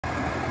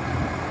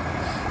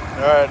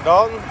Alright,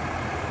 Dalton,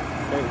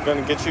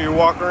 gonna get you your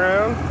walk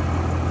around.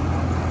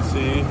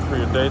 See, for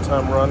your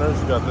daytime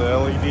runners, you got the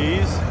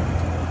LEDs.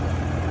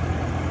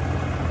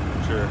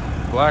 Got your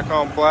black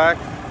on black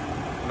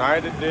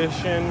night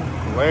edition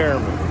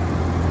Laramie.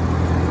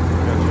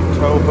 Got your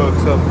tow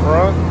hooks up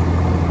front,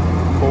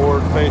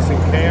 forward facing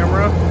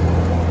camera.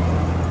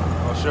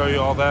 I'll show you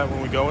all that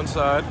when we go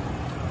inside.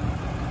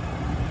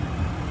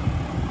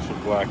 Got your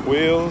black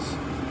wheels.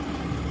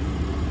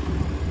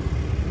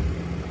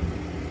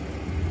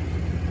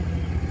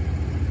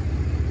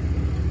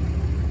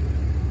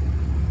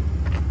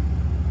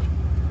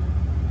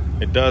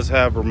 It does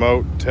have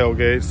remote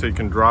tailgate, so you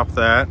can drop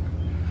that.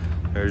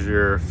 There's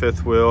your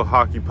fifth wheel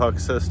hockey puck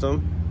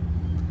system.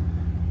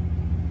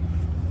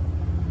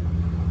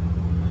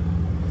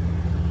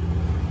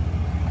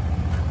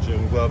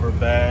 Jim Glover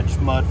badge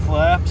mud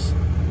flaps.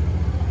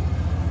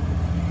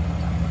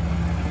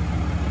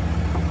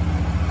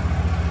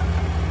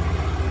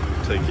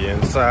 Take you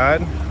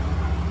inside.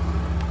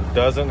 It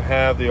doesn't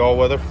have the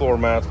all-weather floor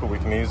mats, but we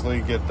can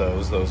easily get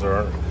those. Those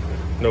are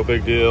no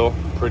big deal,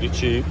 pretty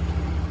cheap.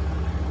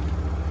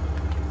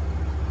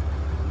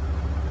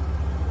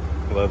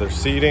 Leather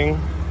seating.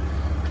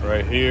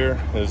 Right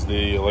here is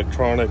the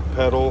electronic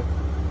pedal.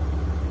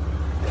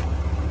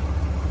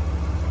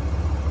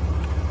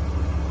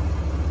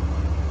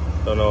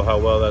 Don't know how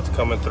well that's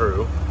coming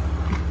through.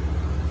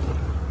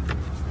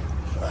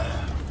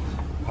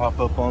 Hop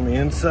up on the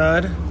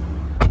inside.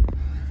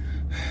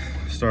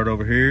 Start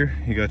over here.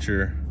 You got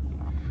your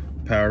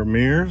power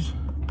mirrors.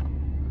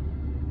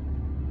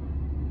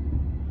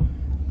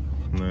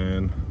 And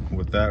then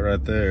with that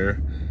right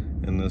there,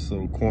 in this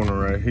little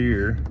corner right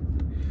here,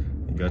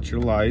 you got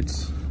your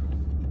lights,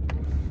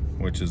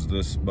 which is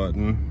this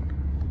button,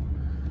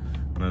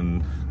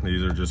 and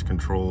these are just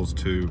controls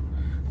to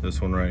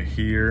this one right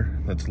here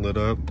that's lit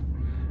up.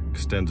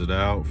 Extends it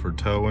out for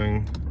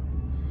towing,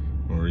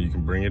 or you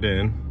can bring it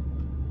in.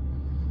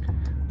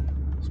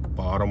 This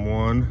bottom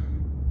one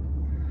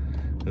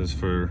is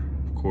for,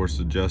 of course,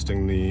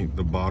 adjusting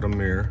the bottom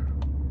mirror.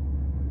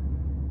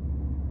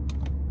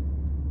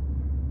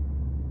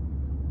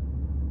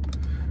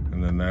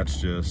 And then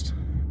that's just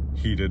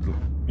heated,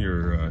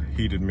 your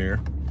heated mirror.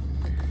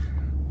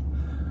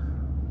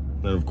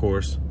 Then of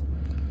course,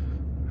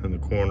 in the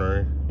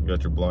corner, you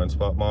got your blind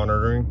spot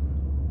monitoring.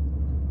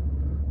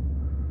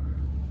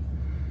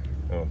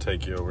 I'll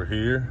take you over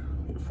here,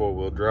 your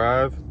 4-wheel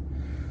drive,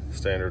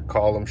 standard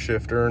column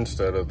shifter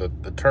instead of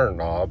the turn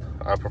knob.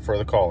 I prefer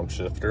the column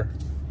shifter.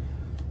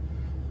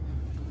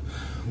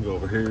 Go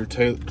over here,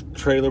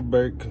 trailer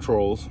brake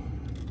controls,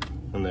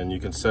 and then you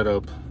can set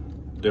up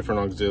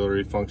different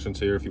auxiliary functions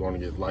here if you want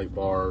to get light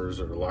bars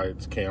or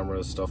lights,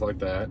 cameras, stuff like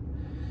that.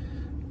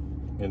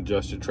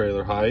 Adjust your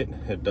trailer height.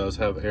 It does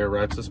have air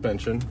ride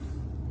suspension.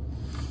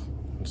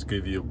 Just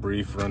give you a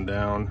brief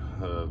rundown.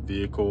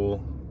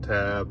 Vehicle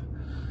tab.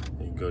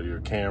 You can go to your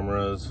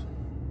cameras,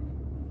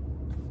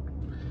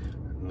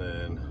 and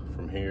then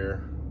from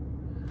here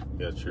you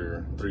got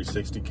your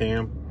 360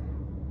 cam,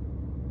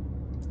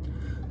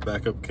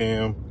 backup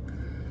cam,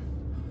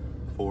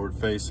 forward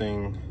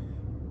facing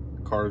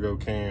cargo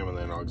cam, and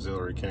then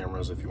auxiliary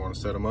cameras if you want to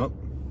set them up.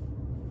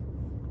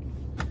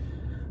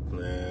 And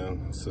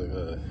then let's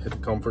hit the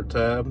comfort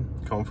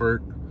tab.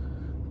 Comfort,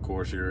 of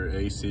course, your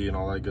AC and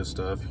all that good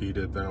stuff.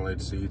 Heated,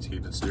 ventilated seats,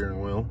 heated steering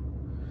wheel.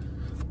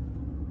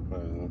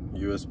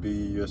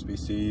 USB,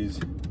 USB-Cs,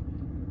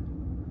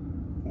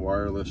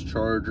 wireless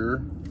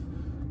charger.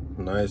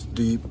 Nice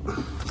deep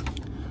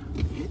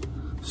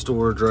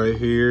storage right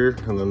here,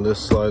 and then this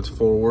slides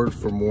forward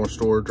for more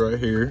storage right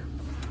here.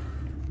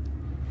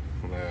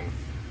 And then,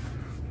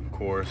 of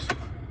course,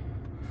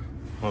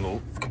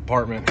 little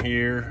compartment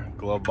here,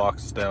 glove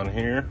boxes down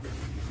here.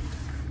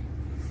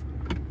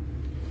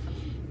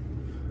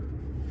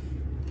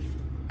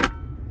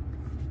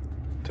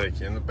 Take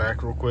you in the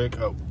back real quick.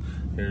 Oh,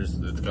 it's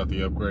got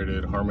the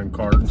upgraded Harman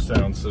Kardon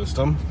sound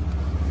system.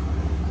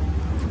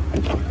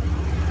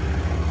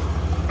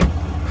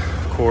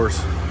 Of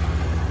course,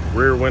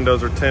 rear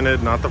windows are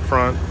tinted, not the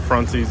front.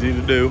 Front's easy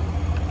to do.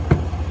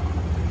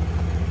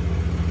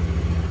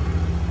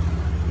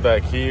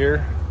 Back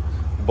here,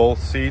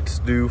 both seats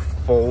do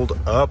fold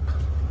up.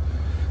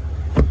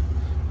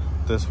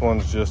 This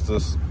one's just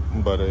this,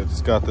 but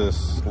it's got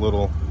this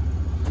little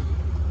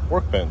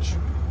workbench.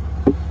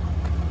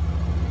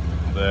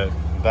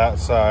 That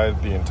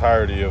side, the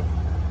entirety of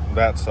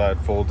that side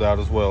folds out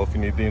as well if you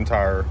need the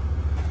entire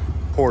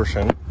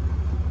portion.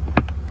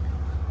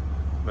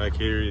 Back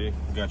here you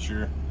got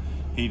your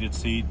heated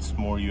seats,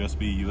 more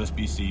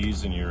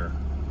USB-Cs, and your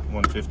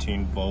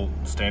 115 volt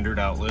standard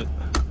outlet.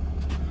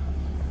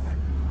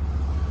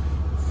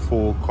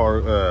 Full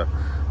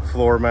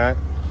floor mat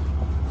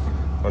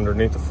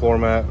underneath the floor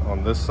mat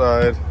on this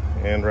side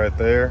and right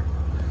there.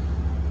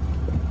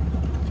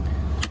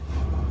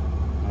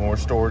 More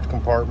storage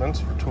compartments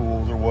for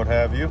tools or what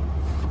have you.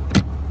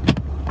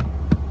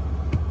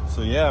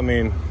 So yeah, I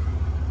mean,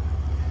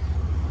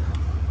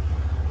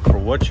 for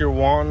what you're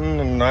wanting,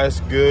 a nice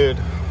good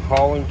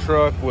hauling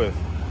truck with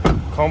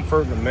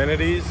comfort and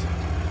amenities,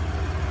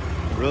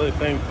 I really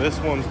think this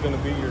one's going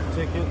to be your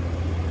ticket.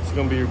 It's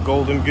going to be your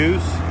golden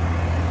goose.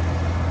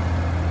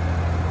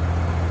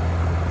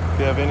 If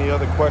you have any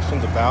other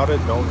questions about it,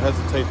 don't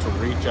hesitate to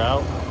reach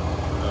out.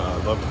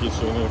 I'd love to get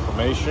you any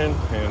information,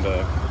 and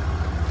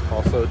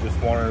also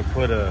just wanted to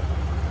put a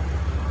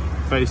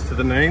face to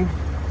the name.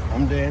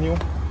 I'm Daniel.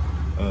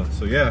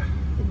 So yeah,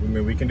 I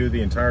mean, we can do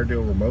the entire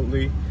deal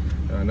remotely.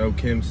 I know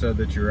Kim said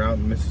that you're out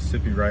in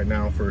Mississippi right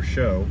now for a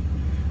show.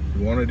 If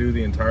you want to do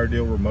the entire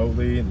deal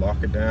remotely,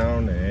 lock it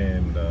down,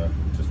 and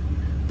just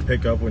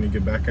pick up when you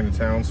get back into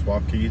town,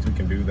 swap keys, we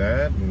can do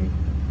that and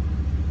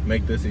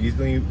make this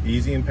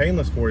easy and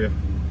painless for you.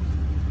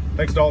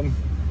 Thanks, Dalton.